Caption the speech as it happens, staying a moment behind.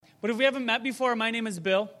But if we haven't met before, my name is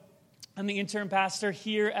Bill. I'm the interim pastor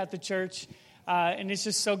here at the church, and it's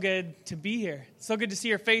just so good to be here. So good to see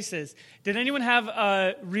your faces. Did anyone have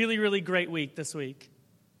a really, really great week this week?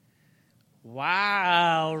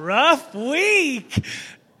 Wow, rough week.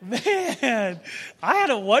 Man, I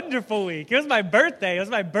had a wonderful week. It was my birthday. It was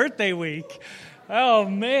my birthday week. Oh,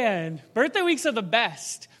 man. Birthday weeks are the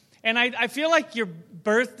best. And I feel like your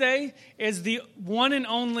birthday is the one and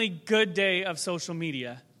only good day of social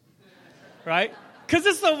media, right? Because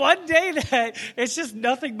it's the one day that it's just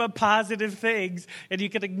nothing but positive things, and you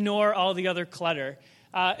can ignore all the other clutter.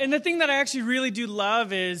 And the thing that I actually really do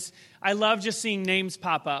love is I love just seeing names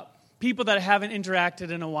pop up, people that I haven't interacted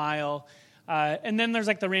in a while. And then there's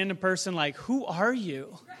like the random person like, who are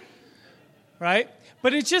you? Right?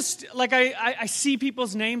 But it's just like I see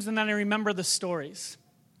people's names and then I remember the stories.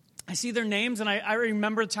 I see their names and I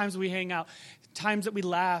remember the times we hang out, times that we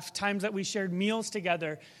laugh, times that we shared meals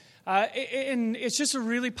together. And it's just a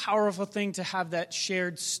really powerful thing to have that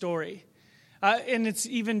shared story. And it's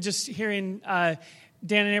even just hearing Dan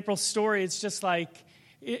and April's story, it's just like,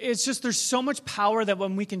 there's so much power that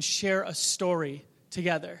when we can share a story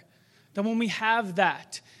together, that when we have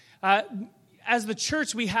that, as the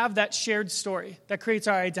church, we have that shared story that creates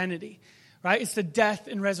our identity, right? It's the death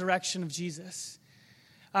and resurrection of Jesus.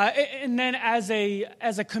 And then as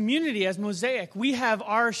a community, as Mosaic, we have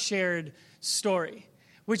our shared story,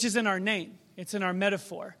 which is in our name. It's in our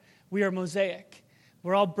metaphor. We are Mosaic.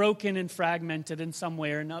 We're all broken and fragmented in some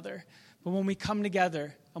way or another. But when we come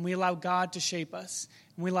together and we allow God to shape us,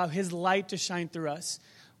 and we allow His light to shine through us,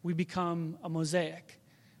 we become a mosaic.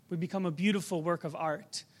 We become a beautiful work of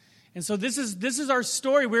art. And so this is our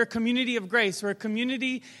story. We're a community of grace. We're a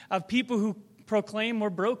community of people who proclaim we're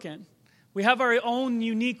broken. We have our own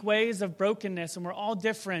unique ways of brokenness, and we're all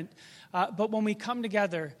different. But when we come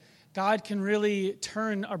together, God can really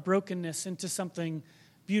turn our brokenness into something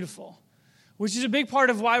beautiful, which is a big part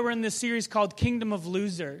of why we're in this series called Kingdom of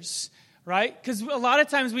Losers, right? Because a lot of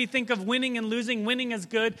times we think of winning and losing. Winning is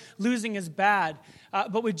good, losing is bad.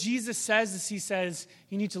 But what Jesus says is He says,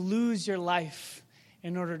 you need to lose your life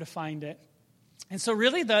in order to find it. And so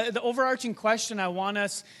really the overarching question I want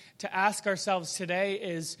us to ask ourselves today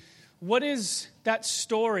is, what is that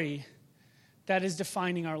story that is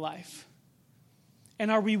defining our life? And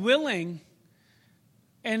are we willing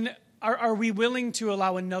to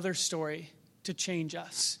allow another story to change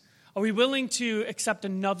us? Are we willing to accept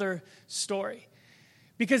another story?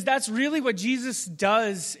 Because that's really what Jesus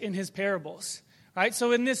does in His parables, right?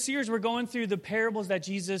 So in this series, we're going through the parables that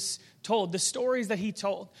Jesus told, the stories that He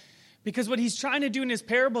told. Because what He's trying to do in His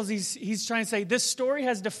parables, He's trying to say, this story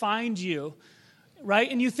has defined you, right?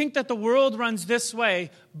 And you think that the world runs this way,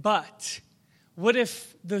 but what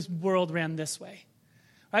if the world ran this way?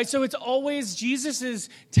 Right, so it's always, Jesus is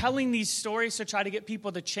telling these stories to try to get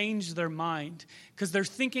people to change their mind because they're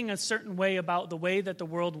thinking a certain way about the way that the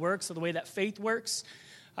world works or the way that faith works,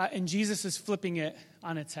 and Jesus is flipping it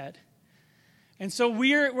on its head. And so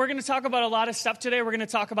we're going to talk about a lot of stuff today. We're going to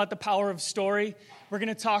talk about the power of story. We're going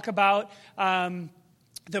to talk about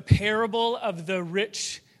the parable of the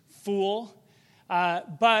rich fool,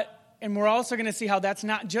 and we're also going to see how that's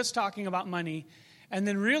not just talking about money. And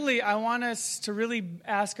then really, I want us to really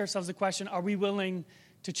ask ourselves the question, are we willing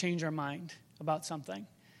to change our mind about something? And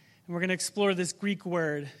we're going to explore this Greek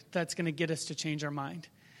word that's going to get us to change our mind.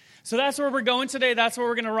 So that's where we're going today. That's what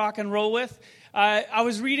we're going to rock and roll with. I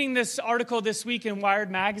was reading this article this week in Wired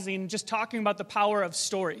Magazine just talking about the power of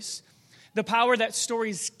stories, the power that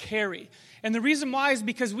stories carry. And the reason why is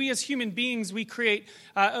because we as human beings, we create,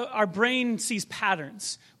 our brain sees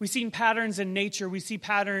patterns. We see patterns in nature. We see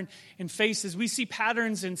pattern in faces. We see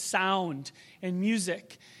patterns in sound and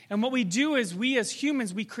music. And what we do is we as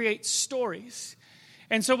humans, we create stories.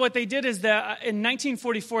 And so what they did is that in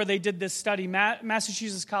 1944, they did this study.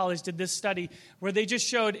 Massachusetts College did this study where they just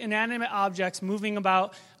showed inanimate objects moving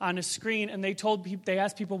about on a screen, and they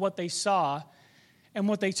asked people what they saw. And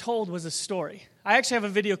what they told was a story. I actually have a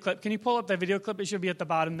video clip. Can you pull up that video clip? It should be at the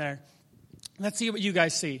bottom there. Let's see what you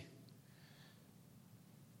guys see.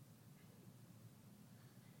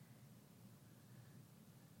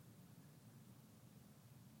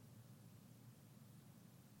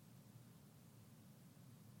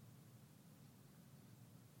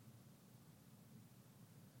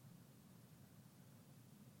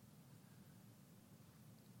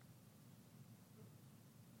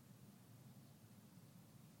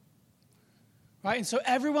 Right? And so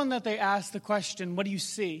everyone that they ask the question, what do you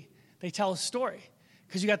see? They tell a story.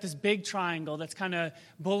 Because you got this big triangle that's kind of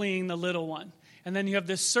bullying the little one. And then you have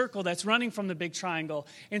this circle that's running from the big triangle.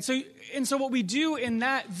 And so what we do in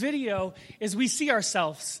that video is we see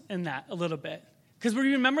ourselves in that a little bit. Because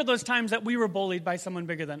we remember those times that we were bullied by someone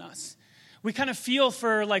bigger than us. We kind of feel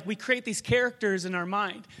for, like, we create these characters in our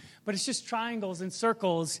mind. But it's just triangles and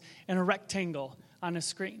circles and a rectangle on a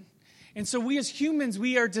screen. And so we as humans,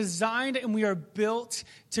 we are designed and we are built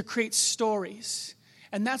to create stories.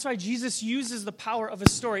 And that's why Jesus uses the power of a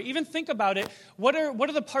story. Even think about it. What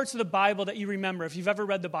are the parts of the Bible that you remember if you've ever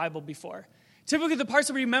read the Bible before? Typically, the parts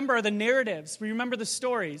that we remember are the narratives. We remember the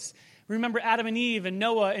stories. We remember Adam and Eve and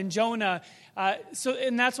Noah and Jonah.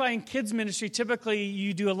 And that's why in kids' ministry, typically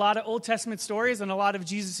you do a lot of Old Testament stories and a lot of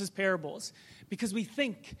Jesus' parables. Because we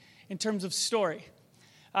think in terms of story.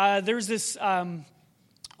 There's this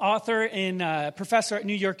author and professor at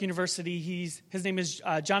New York University. His name is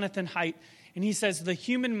Jonathan Haidt. And he says the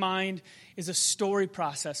human mind is a story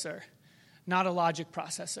processor, not a logic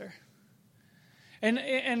processor.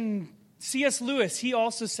 And C.S. Lewis, he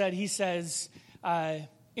also said,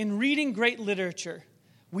 in reading great literature,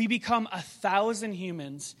 we become 1,000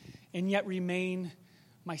 humans and yet remain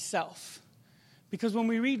myself. Because when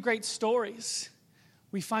we read great stories,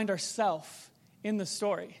 we find ourselves in the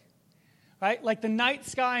story. Right? Like the night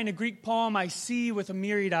sky in a Greek poem, I see with a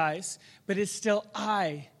myriad eyes, but it's still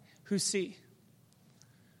I who see.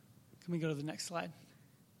 Can we go to the next slide?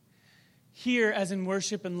 Here, as in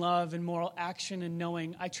worship and love and moral action and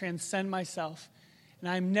knowing, I transcend myself, and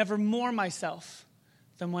I am never more myself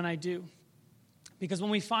than when I do. Because when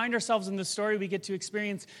we find ourselves in the story, we get to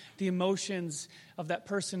experience the emotions of that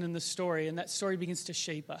person in the story, and that story begins to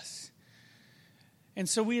shape us. And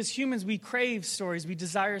so we as humans, we crave stories, we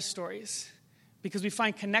desire stories, because we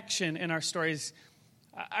find connection in our stories.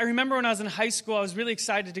 I remember when I was in high school, I was really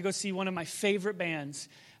excited to go see one of my favorite bands.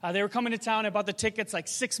 They were coming to town. I bought the tickets like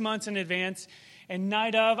 6 months in advance. And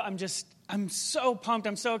night of, I'm so pumped.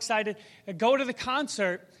 I'm so excited. I go to the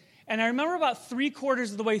concert. And I remember about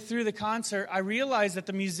 3/4 of the way through the concert, I realized that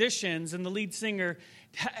the musicians and the lead singer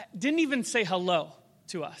didn't even say hello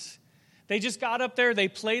to us. They just got up there, they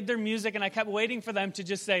played their music, and I kept waiting for them to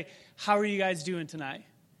just say, how are you guys doing tonight?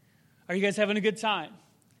 Are you guys having a good time?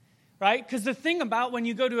 Right? Because the thing about when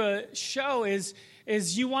you go to a show is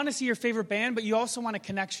you want to see your favorite band, but you also want a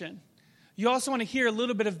connection. You also want to hear a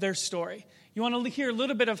little bit of their story. You want to hear a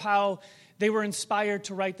little bit of how they were inspired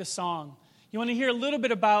to write the song. You want to hear a little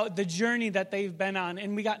bit about the journey that they've been on,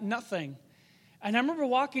 and we got nothing. And I remember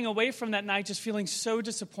walking away from that night just feeling so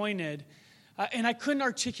disappointed, and I couldn't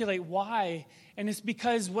articulate why. And it's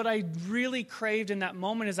because what I really craved in that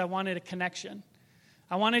moment is I wanted a connection.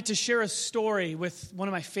 I wanted to share a story with one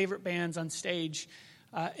of my favorite bands on stage,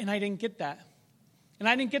 and I didn't get that. And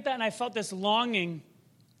I felt this longing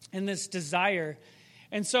and this desire.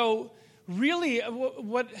 And so really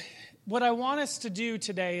what I want us to do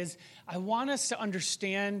today is I want us to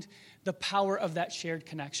understand the power of that shared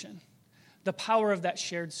connection, the power of that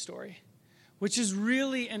shared story, which is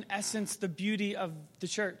really, in essence, the beauty of the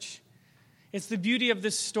church. It's the beauty of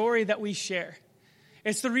this story that we share.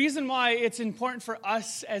 It's the reason why it's important for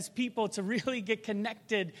us as people to really get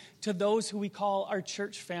connected to those who we call our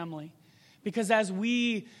church family. Because as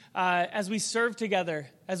we serve together,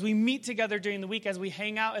 as we meet together during the week, as we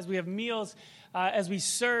hang out, as we have meals, as we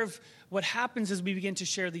serve, what happens is we begin to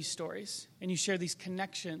share these stories. And you share these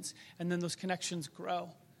connections, and then those connections grow.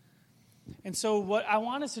 And so what I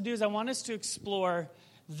want us to do is I want us to explore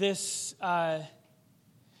this.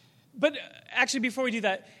 But actually, before we do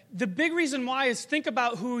that, the big reason why is think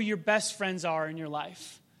about who your best friends are in your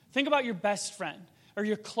life. Think about your best friend or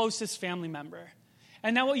your closest family member.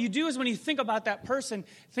 And now what you do is when you think about that person,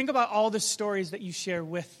 think about all the stories that you share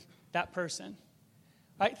with that person.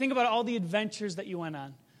 Right? Think about all the adventures that you went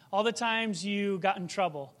on. All the times you got in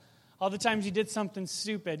trouble. All the times you did something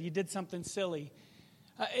stupid. You did something silly.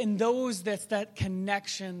 And that's that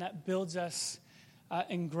connection that builds us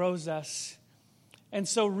and grows us. And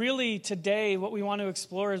so really today what we want to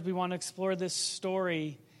explore is we want to explore this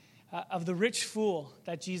story of the rich fool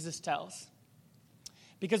that Jesus tells.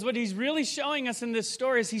 Because what he's really showing us in this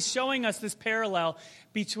story is he's showing us this parallel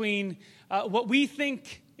between what we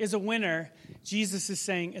think is a winner, Jesus is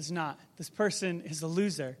saying is not. This person is a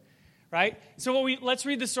loser, right? So let's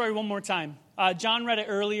read the story one more time. John read it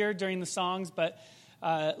earlier during the songs, but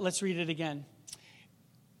let's read it again.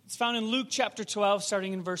 It's found in Luke chapter 12,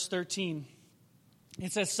 starting in verse 13.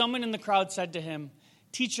 It says, someone in the crowd said to him,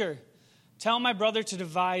 "Teacher, tell my brother to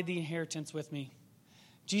divide the inheritance with me."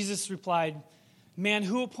 Jesus replied, "Man,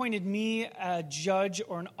 who appointed me a judge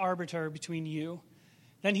or an arbiter between you?"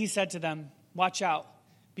 Then he said to them, "Watch out.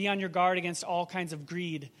 Be on your guard against all kinds of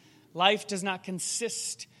greed. Life does not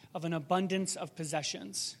consist of an abundance of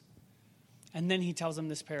possessions. And then he tells them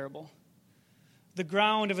this parable. The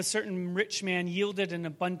ground of a certain rich man yielded an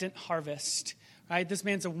abundant harvest. Right? This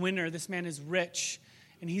man's a winner. This man is rich.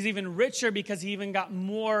 And he's even richer because he even got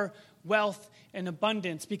more wealth and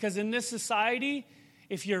abundance. Because in this society,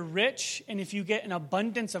 if you're rich and if you get an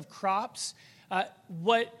abundance of crops,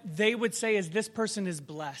 what they would say is this person is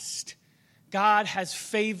blessed. God has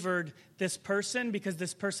favored this person because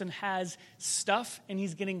this person has stuff and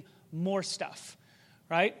he's getting more stuff,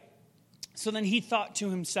 right? So then he thought to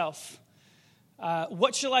himself,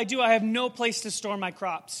 what shall I do? I have no place to store my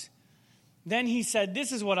crops. Then he said,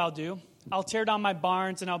 this is what I'll do. I'll tear down my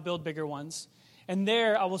barns and I'll build bigger ones. And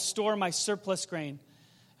there I will store my surplus grain.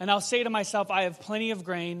 And I'll say to myself, I have plenty of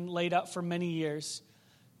grain laid up for many years.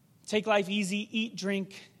 Take life easy, eat,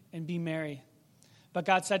 drink, and be merry. But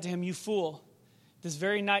God said to him, you fool, this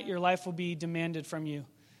very night your life will be demanded from you.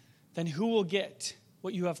 Then who will get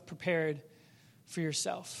what you have prepared for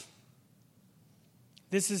yourself?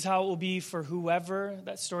 This is how it will be for whoever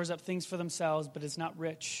that stores up things for themselves, but is not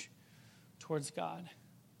rich towards God.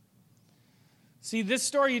 See, this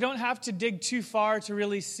story, you don't have to dig too far to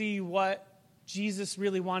really see what Jesus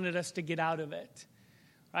really wanted us to get out of it,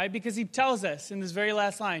 right? Because he tells us in this very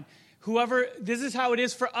last line, this is how it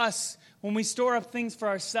is for us when we store up things for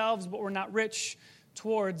ourselves, but we're not rich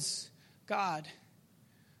towards God,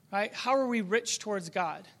 right? How are we rich towards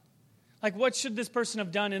God? Like, what should this person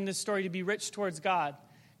have done in this story to be rich towards God?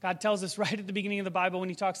 God tells us right at the beginning of the Bible when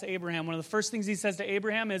he talks to Abraham, one of the first things he says to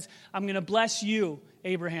Abraham is, I'm going to bless you,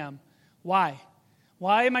 Abraham. Why?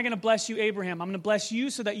 Why am I going to bless you, Abraham? I'm going to bless you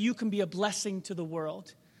so that you can be a blessing to the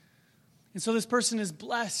world. And so this person is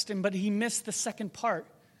blessed, but he missed the second part.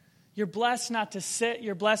 You're blessed not to sit.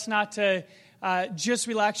 You're blessed not to just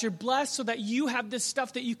relax. You're blessed so that you have this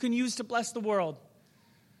stuff that you can use to bless the world.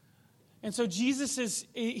 And so Jesus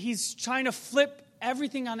he's trying to flip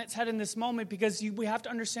everything on its head in this moment because we have to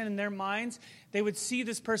understand in their minds, they would see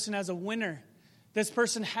this person as a winner. This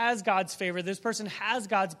person has God's favor. This person has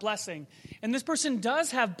God's blessing. And this person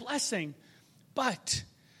does have blessing. But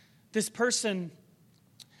this person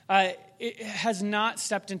has not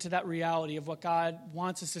stepped into that reality of what God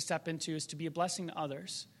wants us to step into, is to be a blessing to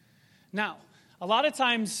others. Now, a lot of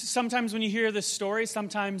times, sometimes when you hear this story,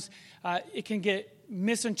 sometimes it can get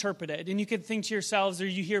misinterpreted. And you can think to yourselves, or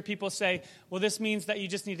you hear people say, well, this means that you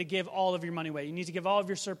just need to give all of your money away. You need to give all of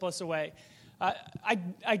your surplus away.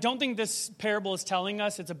 I don't think this parable is telling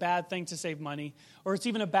us it's a bad thing to save money, or it's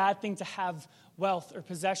even a bad thing to have wealth or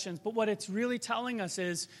possessions. But what it's really telling us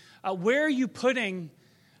is, where are you putting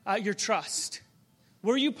your trust?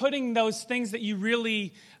 Where are you putting those things that you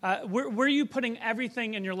really, where are you putting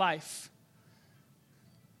everything in your life?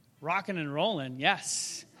 Rocking and rolling,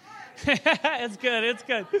 yes. It's good, it's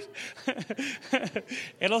good.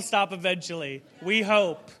 It'll stop eventually, we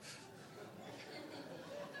hope.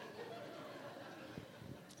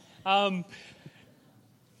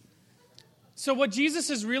 So what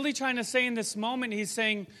Jesus is really trying to say in this moment, he's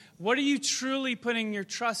saying, what are you truly putting your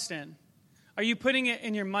trust in? Are you putting it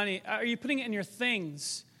in your money? Are you putting it in your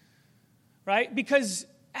things? Right? Because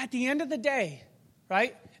at the end of the day,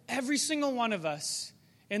 right, every single one of us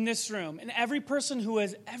in this room, and every person who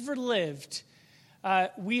has ever lived,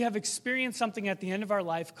 we have experienced something at the end of our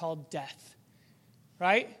life called death.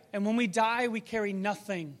 Right? And when we die, we carry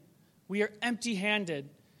nothing. We are empty-handed.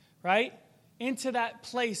 Right? Into that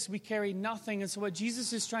place, we carry nothing. And so what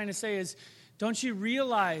Jesus is trying to say is, don't you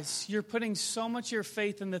realize you're putting so much of your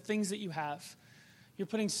faith in the things that you have? You're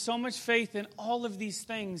putting so much faith in all of these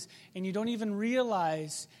things, and you don't even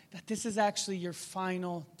realize that this is actually your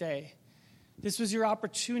final day. This was your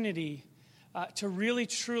opportunity to really,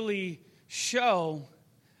 truly show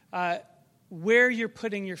where you're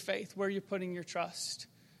putting your faith, where you're putting your trust.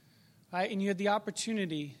 Right? And you had the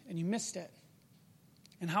opportunity, and you missed it.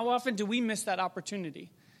 And how often do we miss that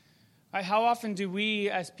opportunity? Right? How often do we,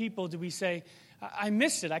 as people, do we say, I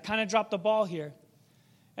missed it, I kind of dropped the ball here.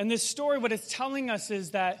 And this story, what it's telling us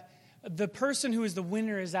is that the person who is the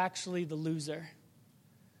winner is actually the loser.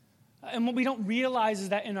 And what we don't realize is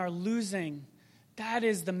that in our losing, that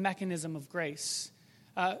is the mechanism of grace.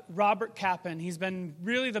 Robert Capon, he's been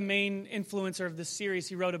really the main influencer of this series.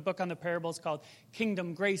 He wrote a book on the parables called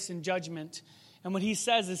Kingdom, Grace, and Judgment. And what he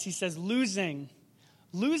says is, he says, losing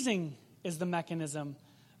is the mechanism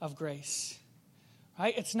of grace,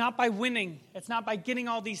 right? It's not by winning. It's not by getting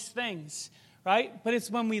all these things, right? But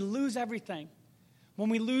it's when we lose everything, when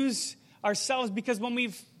we lose ourselves, because when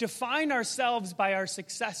we've defined ourselves by our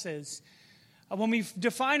successes, when we've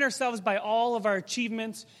defined ourselves by all of our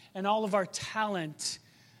achievements and all of our talent,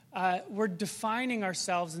 we're defining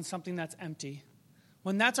ourselves in something that's empty.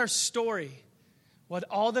 when that's our story, what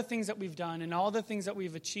all the things that we've done and all the things that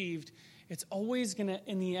we've achieved, it's always going to,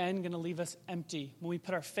 in the end, going to leave us empty when we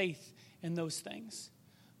put our faith in those things.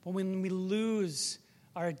 But when we lose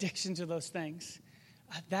our addiction to those things,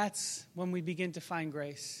 that's when we begin to find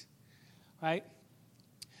grace, right?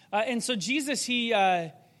 And so Jesus, he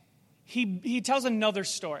tells another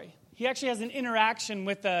story. He actually has an interaction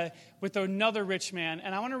with another rich man,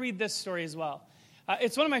 and I want to read this story as well.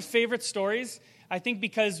 It's one of my favorite stories, I think,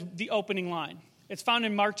 because the opening line. It's found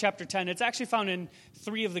in Mark chapter 10. It's actually found in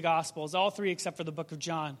 3 of the Gospels, all 3 except for the book of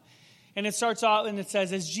John. And it starts out and it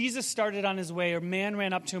says, as Jesus started on his way, a man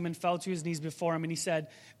ran up to him and fell to his knees before him, and he said,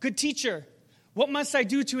 "Good teacher, what must I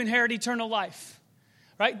do to inherit eternal life?"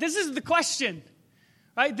 Right? This is the question.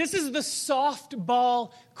 Right? This is the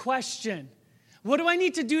softball question. What do I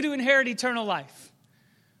need to do to inherit eternal life?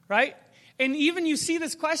 Right? And even you see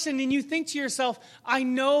this question and you think to yourself, I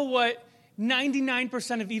know what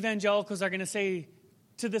 99% of evangelicals are going to say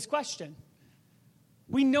to this question.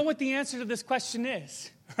 We know what the answer to this question is,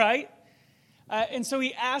 right? And so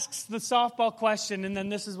he asks the softball question, and then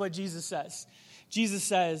this is what Jesus says. Jesus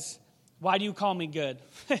says, "Why do you call me good?"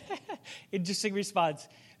 Interesting response.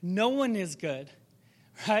 No one is good,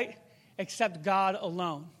 right? Except God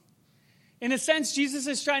alone. In a sense, Jesus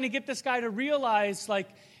is trying to get this guy to realize, like,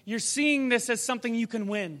 you're seeing this as something you can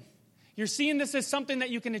win. You're seeing this as something that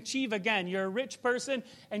you can achieve again. You're a rich person,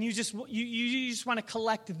 and you just want to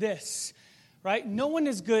collect this, right? No one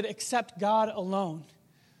is good except God alone.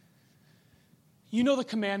 You know the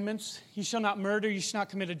commandments. You shall not murder. You shall not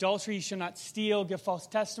commit adultery. You shall not steal, give false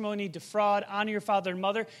testimony, defraud, honor your father and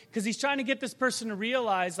mother. Because he's trying to get this person to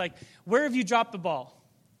realize, like, where have you dropped the ball?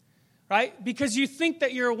 Right? Because you think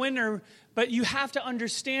that you're a winner, but you have to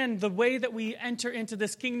understand the way that we enter into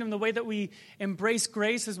this kingdom, the way that we embrace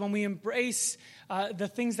grace is when we embrace the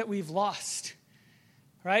things that we've lost.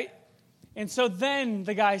 Right? And so then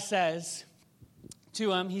the guy says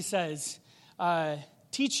to him, he says,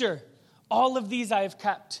 "Teacher, all of these I have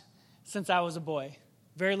kept since I was a boy."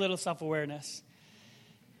 Very little self-awareness.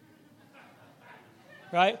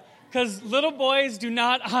 Right? Because little boys do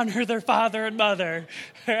not honor their father and mother.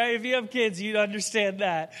 Right? If you have kids, you'd understand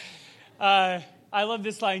that. I love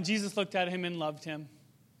this line. Jesus looked at him and loved him.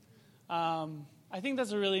 I think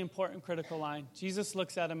that's a really important, critical line. Jesus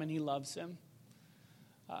looks at him and he loves him.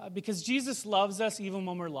 Because Jesus loves us even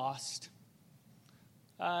when we're lost.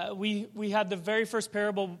 We had the very first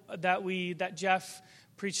parable that Jeff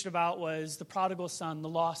preached about was the prodigal son, the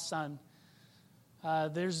lost son.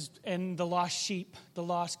 And the lost sheep, the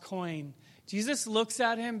lost coin. Jesus looks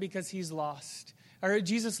at him because he's lost. Or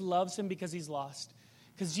Jesus loves him because he's lost.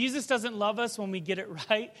 Because Jesus doesn't love us when we get it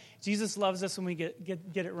right. Jesus loves us when we get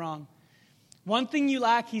it wrong. One thing you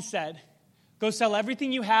lack, he said, go sell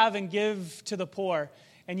everything you have and give to the poor,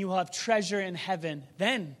 and you will have treasure in heaven.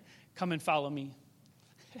 Then come and follow me.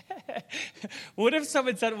 What if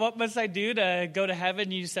someone said, what must I do to go to heaven?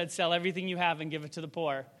 And you said, sell everything you have and give it to the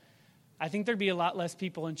poor. I think there'd be a lot less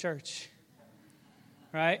people in church,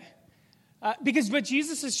 right? Because what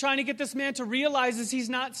Jesus is trying to get this man to realize is he's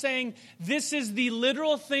not saying this is the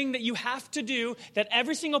literal thing that you have to do, that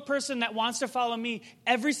every single person that wants to follow me,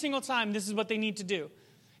 every single time, this is what they need to do.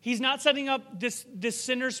 He's not setting up this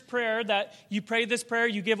sinner's prayer that you pray this prayer,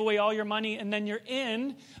 you give away all your money, and then you're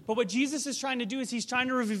in. But what Jesus is trying to do is he's trying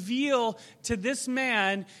to reveal to this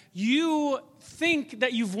man, you think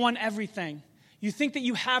that you've won everything. You think that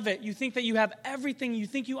you have it. You think that you have everything. You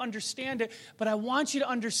think you understand it. But I want you to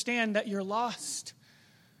understand that you're lost.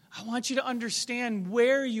 I want you to understand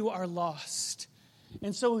where you are lost.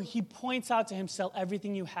 And so he points out to him, sell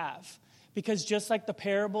everything you have. Because just like the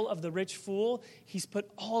parable of the rich fool, he's put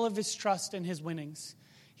all of his trust in his winnings.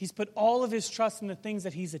 He's put all of his trust in the things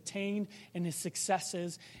that he's attained and his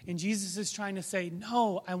successes. And Jesus is trying to say,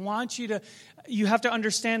 no, I want you have to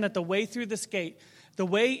understand that the way through this gate, the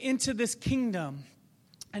way into this kingdom,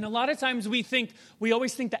 and a lot of times we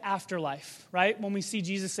always think the afterlife, right? When we see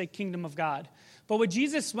Jesus say kingdom of God. But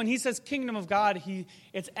when he says kingdom of God,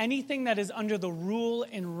 it's anything that is under the rule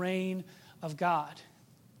and reign of God,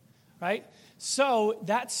 right? So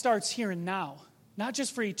that starts here and now, not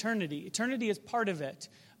just for eternity. Eternity is part of it,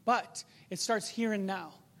 but it starts here and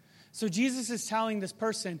now. So Jesus is telling this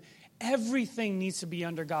person, everything needs to be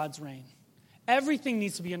under God's reign. Everything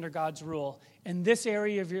needs to be under God's rule. And this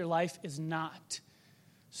area of your life is not.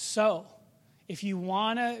 So, if you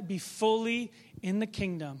want to be fully in the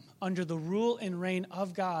kingdom, under the rule and reign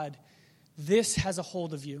of God, this has a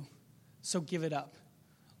hold of you. So give it up.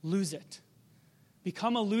 Lose it.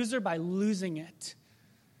 Become a loser by losing it.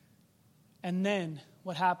 And then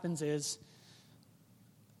what happens is,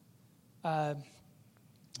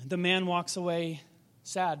 the man walks away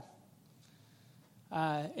sad.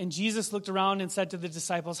 And Jesus looked around and said to the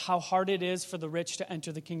disciples, how hard it is for the rich to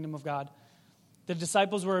enter the kingdom of God. The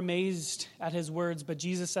disciples were amazed at his words, but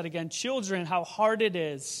Jesus said again, children, how hard it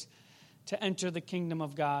is to enter the kingdom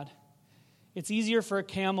of God. It's easier for a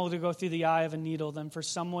camel to go through the eye of a needle than for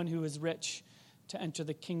someone who is rich to enter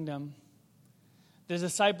the kingdom. The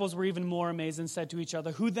disciples were even more amazed and said to each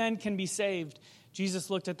other, who then can be saved? Jesus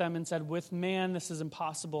looked at them and said, with man this is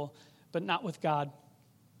impossible, but not with God.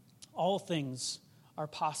 All things are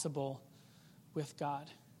possible with God.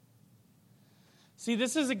 See,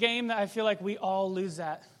 this is a game that I feel like we all lose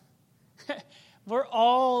at.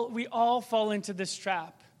 We all fall into this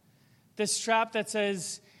trap. This trap that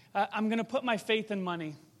says, I'm going to put my faith in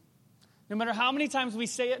money. No matter how many times we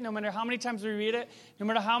say it, no matter how many times we read it, no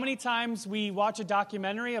matter how many times we watch a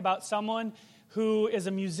documentary about someone who is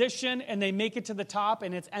a musician and they make it to the top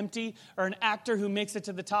and it's empty, or an actor who makes it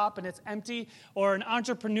to the top and it's empty, or an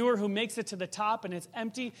entrepreneur who makes it to the top and it's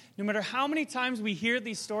empty, no matter how many times we hear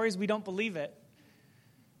these stories, we don't believe it.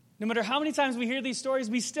 No matter how many times we hear these stories,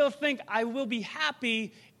 we still think, I will be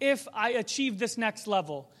happy if I achieve this next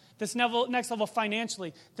level. This next level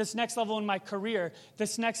financially, this next level in my career,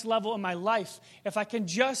 this next level in my life. If I can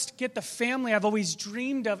just get the family I've always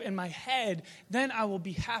dreamed of in my head, then I will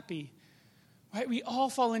be happy. Right? We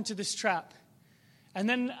all fall into this trap. And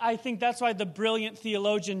then I think that's why the brilliant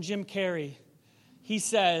theologian Jim Carrey, he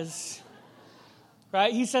says,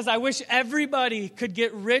 right? He says, I wish everybody could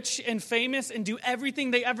get rich and famous and do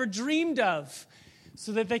everything they ever dreamed of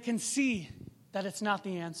so that they can see that it's not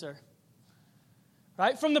the answer.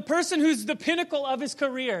 Right? From the person who's the pinnacle of his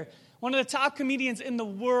career, one of the top comedians in the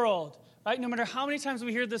world, right? No matter how many times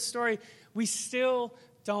we hear this story, we still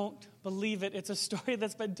don't believe it. It's a story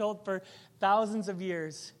that's been told for thousands of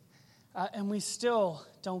years, and we still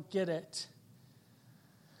don't get it.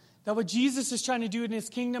 That what Jesus is trying to do in his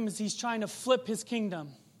kingdom is he's trying to flip his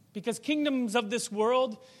kingdom. Because kingdoms of this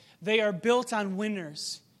world, they are built on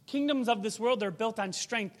winners. Kingdoms of this world are built on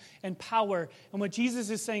strength and power. And what Jesus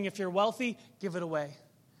is saying, if you're wealthy, give it away.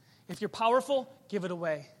 If you're powerful, give it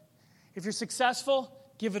away. If you're successful,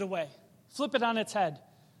 give it away. Flip it on its head.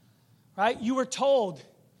 Right? You were told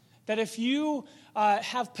that if you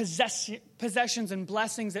have possessions and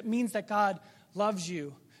blessings, it means that God loves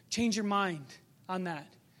you. Change your mind on that.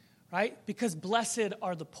 Right? Because blessed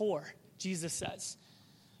are the poor, Jesus says.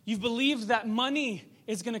 You've believed that money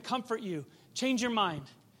is going to comfort you. Change your mind.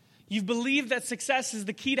 You've believed that success is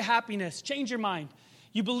the key to happiness. Change your mind.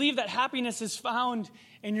 You believe that happiness is found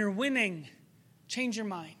in your winning. Change your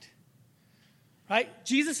mind. Right?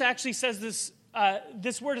 Jesus actually says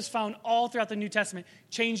this word is found all throughout the New Testament.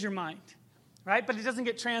 Change your mind. Right? But it doesn't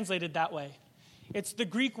get translated that way. It's the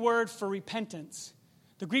Greek word for repentance.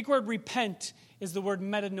 The Greek word repent is the word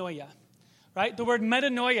metanoia. Right? The word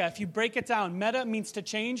metanoia, if you break it down, meta means to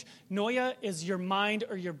change. Noia is your mind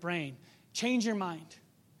or your brain. Change your mind.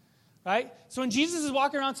 Right? So when Jesus is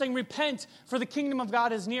walking around saying, repent, for the kingdom of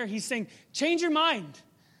God is near, he's saying, change your mind.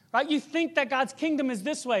 Right? You think that God's kingdom is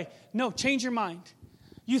this way. No, change your mind.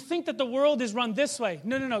 You think that the world is run this way.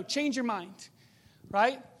 No, change your mind.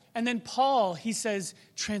 Right? And then Paul, he says,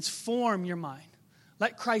 transform your mind.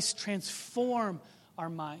 Let Christ transform our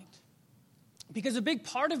mind. Because a big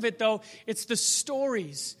part of it, though, it's the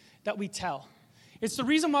stories that we tell. It's the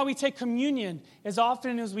reason why we take communion as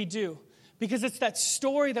often as we do. Because it's that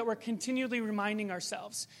story that we're continually reminding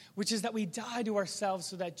ourselves, which is that we die to ourselves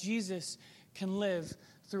so that Jesus can live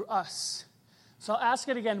through us. So I'll ask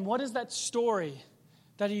it again. What is that story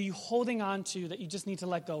that are you holding on to that you just need to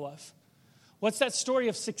let go of? What's that story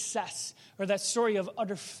of success or that story of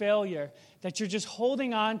utter failure that you're just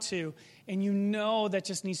holding on to and you know that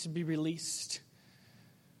just needs to be released?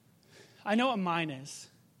 I know what mine is.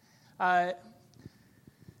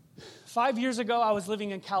 5 years ago, I was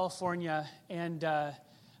living in California, and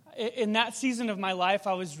in that season of my life,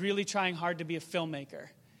 I was really trying hard to be a filmmaker.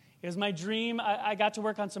 It was my dream. I got to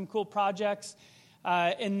work on some cool projects,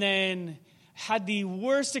 and then had the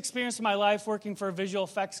worst experience of my life working for a visual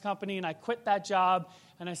effects company, and I quit that job,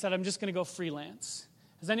 and I said, I'm just going to go freelance.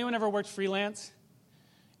 Has anyone ever worked freelance?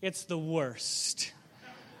 It's the worst.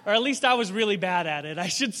 Or at least I was really bad at it. I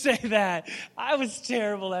should say that. I was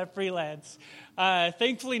terrible at freelance.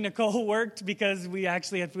 Thankfully, Nicole worked because we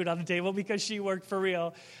actually had food on the table because she worked for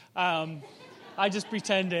real. I just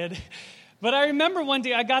pretended. But I remember one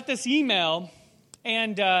day I got this email,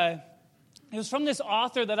 and it was from this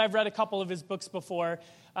author that I've read a couple of his books before.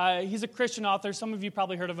 He's a Christian author. Some of you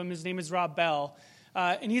probably heard of him. His name is Rob Bell.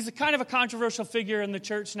 And he's a kind of a controversial figure in the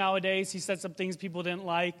church nowadays. He said some things people didn't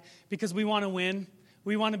like because we want to win.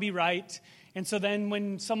 We want to be right. And so then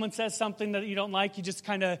when someone says something that you don't like, you just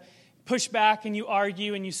kind of push back and you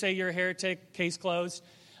argue and you say you're a heretic, case closed.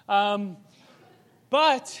 So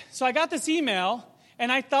I got this email,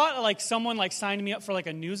 and I thought like someone like signed me up for like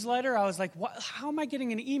a newsletter. I was like, what? How am I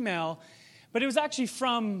getting an email? But it was actually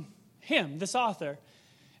from him, this author.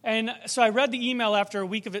 And so I read the email after a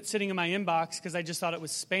week of it sitting in my inbox because I just thought it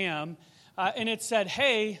was spam. And it said,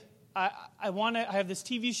 hey, I have this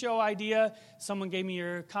TV show idea. Someone gave me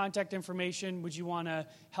your contact information. Would you want to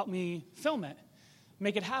help me film it,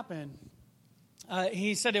 make it happen?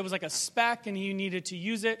 He said it was like a spec, and he needed to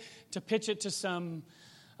use it to pitch it to some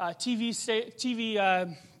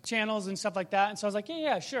TV channels and stuff like that. And so I was like,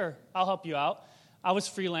 yeah, sure, I'll help you out. I was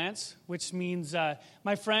freelance, which means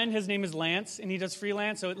my friend, his name is Lance, and he does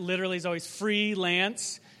freelance, so it literally is always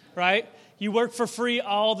freelance, right? You work for free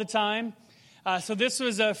all the time. So this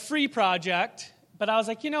was a free project, but I was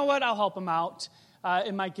like, you know what, I'll help him out.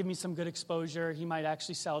 It might give me some good exposure. He might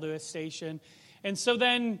actually sell to a station. And so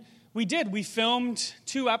then we did. We filmed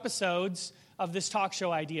 2 episodes of this talk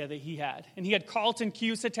show idea that he had. And he had Carlton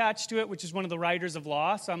Cuse attached to it, which is one of the writers of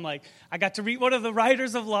Lost. So I'm like, I got to read one of the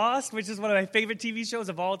writers of Lost, which is one of my favorite TV shows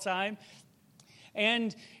of all time.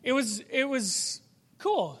 And it was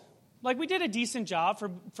cool. Like, we did a decent job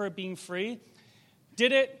for it being free.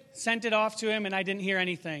 Did it, sent it off to him, and I didn't hear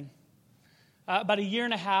anything. About a year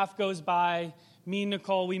and a half goes by. Me and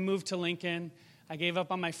Nicole, we moved to Lincoln. I gave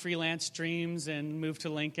up on my freelance dreams and moved to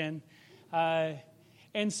Lincoln.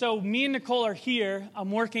 And so me and Nicole are here.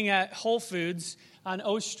 I'm working at Whole Foods on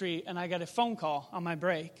O Street, and I got a phone call on my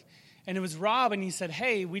break. And it was Rob, and he said,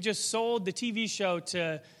 hey, we just sold the TV show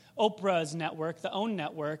to Oprah's network, the OWN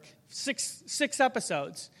network, 6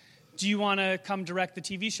 episodes. Do you want to come direct the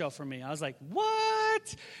TV show for me? I was like,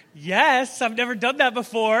 what? Yes, I've never done that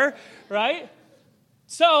before, right?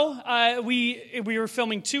 So we were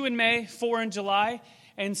filming 2 in May, 4 in July,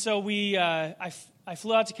 and so I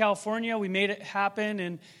flew out to California. We made it happen,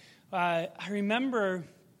 and I remember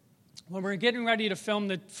when we were getting ready to film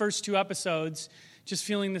the first 2 episodes, just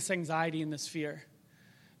feeling this anxiety and this fear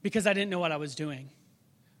because I didn't know what I was doing.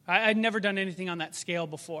 I'd never done anything on that scale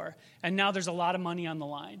before, and now there's a lot of money on the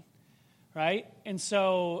line, right? And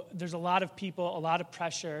so there's a lot of people, a lot of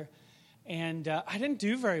pressure, and I didn't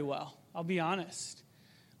do very well, I'll be honest.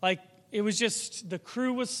 Like, it was just, the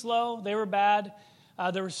crew was slow, they were bad.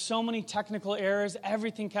 There were so many technical errors.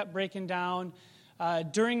 Everything kept breaking down.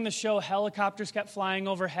 During the show, helicopters kept flying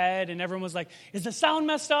overhead, and everyone was like, is the sound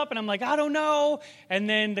messed up? And I'm like, I don't know. And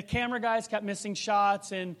then the camera guys kept missing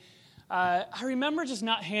shots, and I remember just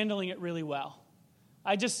not handling it really well.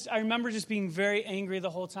 I remember just being very angry the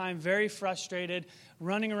whole time, very frustrated,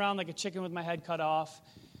 running around like a chicken with my head cut off.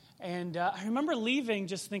 And I remember leaving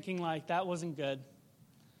just thinking like, that wasn't good.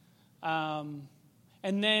 And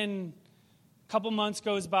then a couple months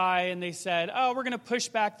goes by, and they said, oh, we're going to push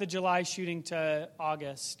back the July shooting to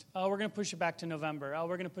August. Oh, we're going to push it back to November. Oh,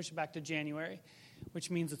 we're going to push it back to January, which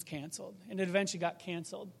means it's canceled. And it eventually got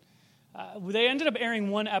canceled. They ended up airing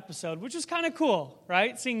 1 episode, which was kind of cool,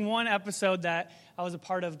 right? Seeing 1 episode that I was a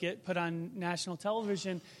part of get put on national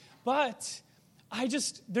television. But I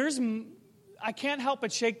can't help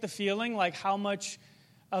but shake the feeling like how much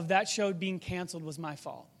of that show being canceled was my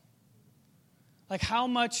fault. Like how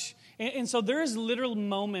much, and so there's literal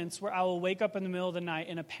moments where I will wake up in the middle of the night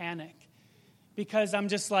in a panic because I'm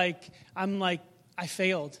like, I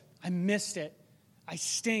failed. I missed it. I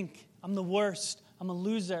stink. I'm the worst. I'm a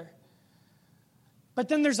loser. But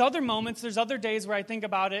then there's other moments, there's other days where I think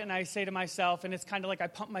about it and I say to myself, and it's kind of like I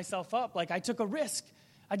pump myself up, like I took a risk.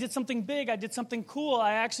 I did something big. I did something cool.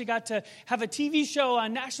 I actually got to have a TV show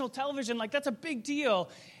on national television. Like, that's a big deal.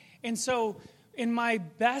 And so in my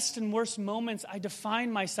best and worst moments, I define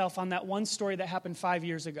myself on that one story that happened 5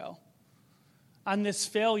 years ago, on this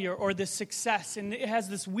failure or this success. And it has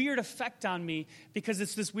this weird effect on me because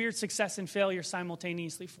it's this weird success and failure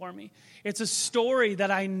simultaneously for me. It's a story that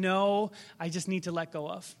I know I just need to let go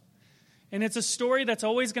of. And it's a story that's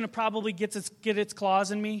always going to probably get its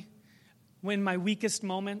claws in me in my weakest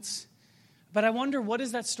moments. But I wonder, what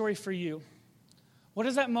is that story for you? What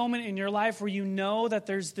is that moment in your life where you know that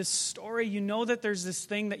there's this story, you know that there's this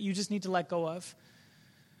thing that you just need to let go of?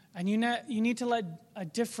 And you need to let a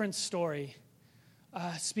different story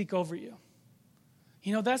speak over you.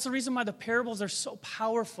 You know, that's the reason why the parables are so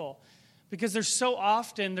powerful, because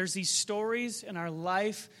there's these stories in our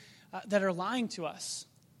life that are lying to us.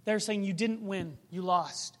 They're saying you didn't win, you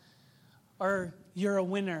lost, or you're a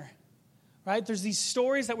winner, right? There's these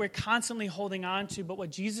stories that we're constantly holding on to, but what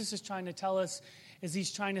Jesus is trying to tell us is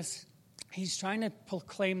he's trying to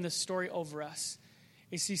proclaim this story over us.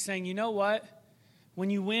 He's saying, you know what? When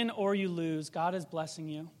you win or you lose, God is blessing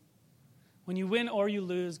you. When you win or you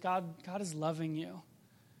lose, God is loving you.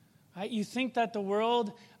 Right? You think that the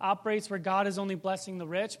world operates where God is only blessing the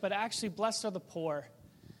rich, but actually blessed are the poor.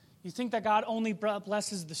 You think that God only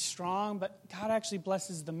blesses the strong, but God actually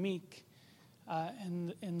blesses the meek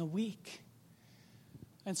and the weak.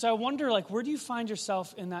 And so I wonder, where do you find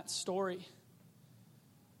yourself in that story?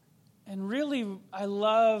 And really, I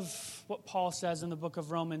love what Paul says in the book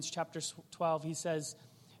of Romans, chapter 12. He says,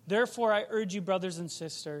 "Therefore I urge you, brothers and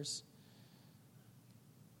sisters,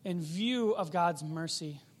 in view of God's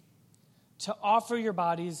mercy, to offer your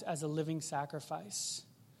bodies as a living sacrifice,"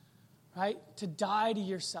 right? To die to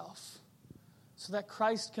yourself so that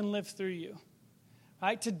Christ can live through you,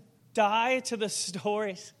 right? To die to the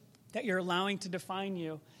stories that you're allowing to define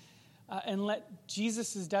you and let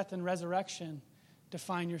Jesus' death and resurrection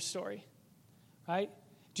define your story, right?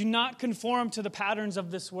 Do not conform to the patterns of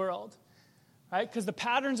this world, right? Because the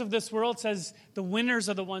patterns of this world says the winners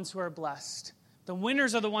are the ones who are blessed. The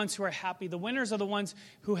winners are the ones who are happy. The winners are the ones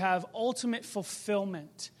who have ultimate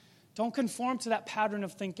fulfillment. Don't conform to that pattern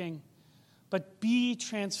of thinking, but be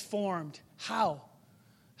transformed. How?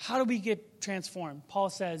 How do we get transformed? Paul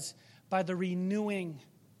says, by the renewing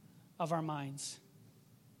of our minds.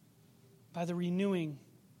 By the renewing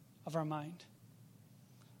of our mind.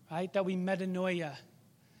 Right? That we metanoia,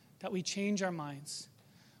 that we change our minds.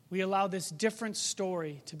 We allow this different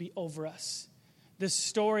story to be over us. This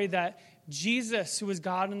story that Jesus, who is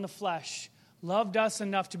God in the flesh, loved us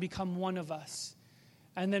enough to become one of us.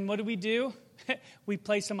 And then what do? We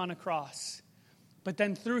place him on a cross. But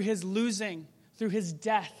then through his losing, through his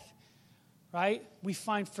death, right, we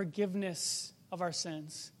find forgiveness of our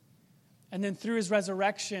sins. And then through his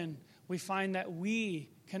resurrection, we find that we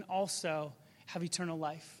can also have eternal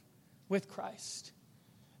life with Christ.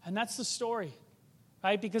 And that's the story,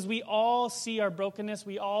 right? Because we all see our brokenness.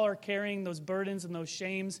 We all are carrying those burdens and those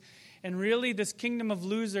shames. And really, this kingdom of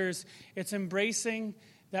losers, it's embracing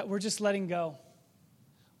that we're just letting go.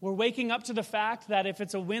 We're waking up to the fact that if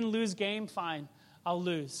it's a win-lose game, fine, I'll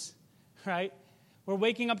lose, right? We're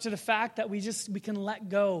waking up to the fact that we can let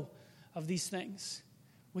go of these things.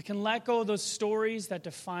 We can let go of those stories that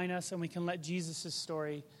define us, and we can let Jesus'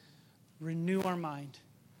 story renew our mind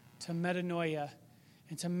to metanoia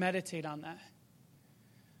and to meditate on that.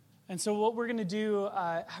 And so what we're going to do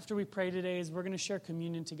after we pray today is we're going to share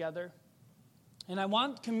communion together. And I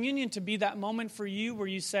want communion to be that moment for you where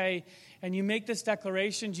you say, and you make this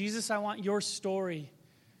declaration, Jesus, I want your story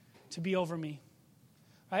to be over me.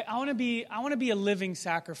 Right? I want to be a living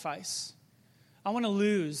sacrifice. I want to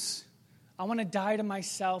lose. I want to die to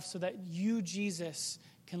myself so that you, Jesus,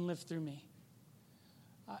 can live through me.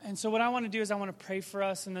 And so what I want to do is I want to pray for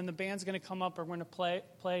us, and then the band's going to come up, or we're going to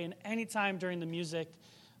play. And anytime during the music,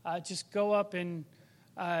 just go up and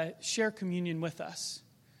share communion with us.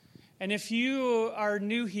 And if you are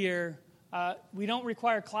new here, we don't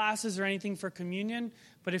require classes or anything for communion,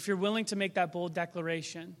 but if you're willing to make that bold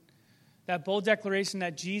declaration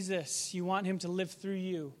that Jesus, you want him to live through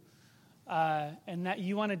you, and that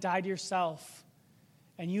you want to die to yourself,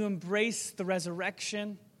 and you embrace the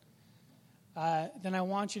resurrection, then I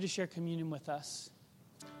want you to share communion with us.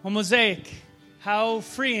 Well, Mosaic, how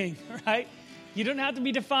freeing, right? You don't have to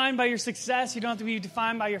be defined by your success. You don't have to be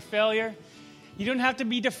defined by your failure. You don't have to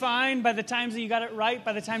be defined by the times that you got it right,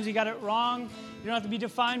 by the times you got it wrong. You don't have to be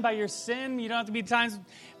defined by your sin. You don't have to be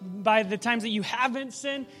by the times that you haven't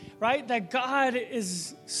sinned, right? That God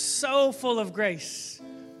is so full of grace,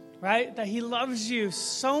 right? That he loves you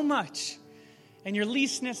so much, and your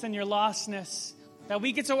leastness and your lostness, that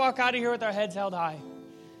we get to walk out of here with our heads held high.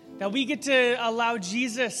 That we get to allow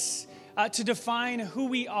Jesus to define who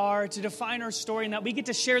we are, to define our story, and that we get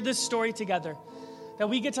to share this story together. That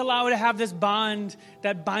we get to allow to have this bond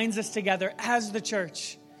that binds us together as the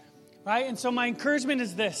church, right? And so my encouragement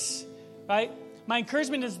is this, right? My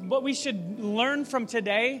encouragement is what we should learn from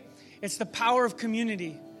today. It's the power of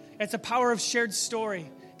community. It's the power of shared story,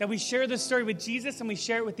 that we share this story with Jesus and we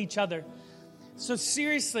share it with each other. So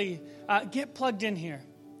seriously, get plugged in here.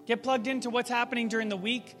 Get plugged into what's happening during the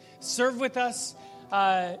week. Serve with us.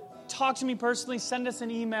 Talk to me personally. Send us an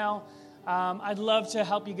email. I'd love to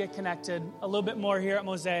help you get connected a little bit more here at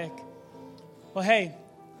Mosaic. Well, hey,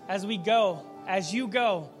 as you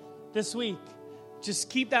go this week, just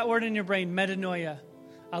keep that word in your brain, metanoia.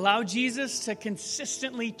 Allow Jesus to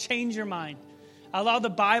consistently change your mind. Allow the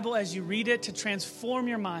Bible, as you read it, to transform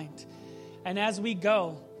your mind. And as we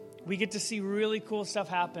go, we get to see really cool stuff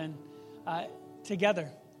happen together.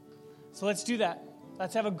 So let's do that.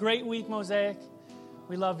 Let's have a great week, Mosaic.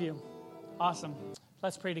 We love you. Awesome.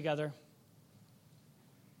 Let's pray together.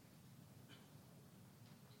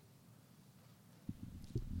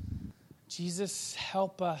 Jesus,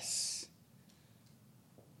 help us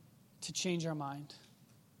to change our mind.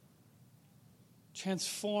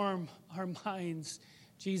 Transform our minds,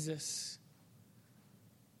 Jesus.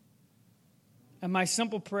 And my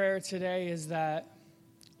simple prayer today is that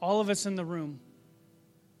all of us in the room,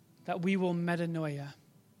 that we will metanoia,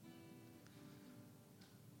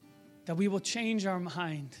 that we will change our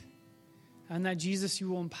mind, and that, Jesus, you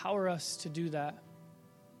will empower us to do that.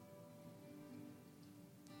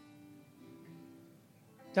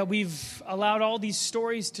 That we've allowed all these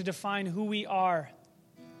stories to define who we are.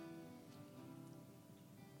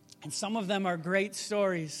 And some of them are great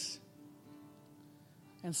stories.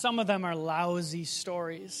 And some of them are lousy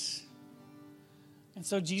stories. And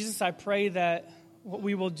so, Jesus, I pray that what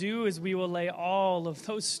we will do is we will lay all of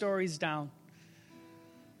those stories down.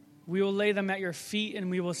 We will lay them at your feet and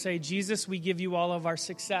we will say, Jesus, we give you all of our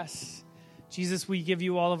success. Jesus, we give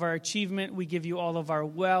you all of our achievement. We give you all of our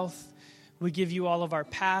wealth. We give you all of our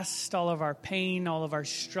past, all of our pain, all of our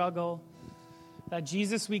struggle. That,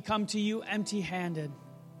 Jesus, we come to you empty-handed.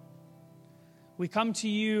 We come to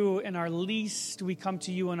you in our least. We come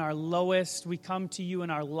to you in our lowest. We come to you in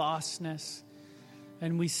our lostness.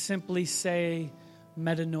 And we simply say,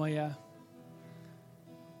 metanoia.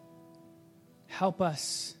 Help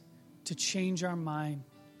us to change our mind,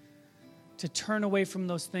 to turn away from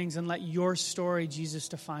those things and let your story, Jesus,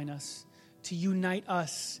 define us, to unite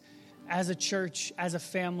us as a church, as a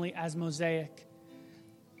family, as Mosaic,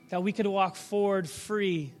 that we could walk forward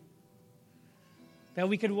free, that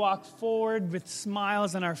we could walk forward with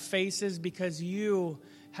smiles on our faces because you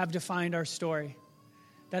have defined our story,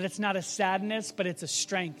 that it's not a sadness, but it's a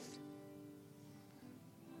strength.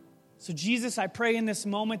 So, Jesus, I pray in this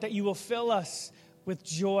moment that you will fill us with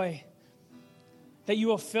joy, that you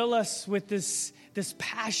will fill us with this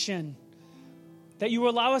passion, that you will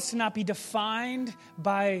allow us to not be defined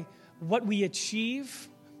by what we achieve,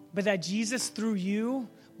 but that, Jesus, through you,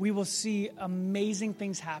 we will see amazing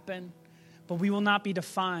things happen, but we will not be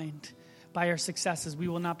defined by our successes. We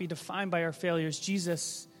will not be defined by our failures.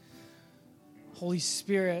 Jesus, Holy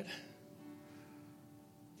Spirit,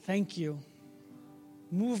 thank you.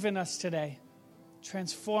 Move in us today.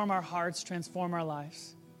 Transform our hearts, transform our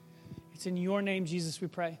lives. It's in your name, Jesus, we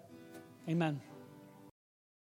pray. Amen.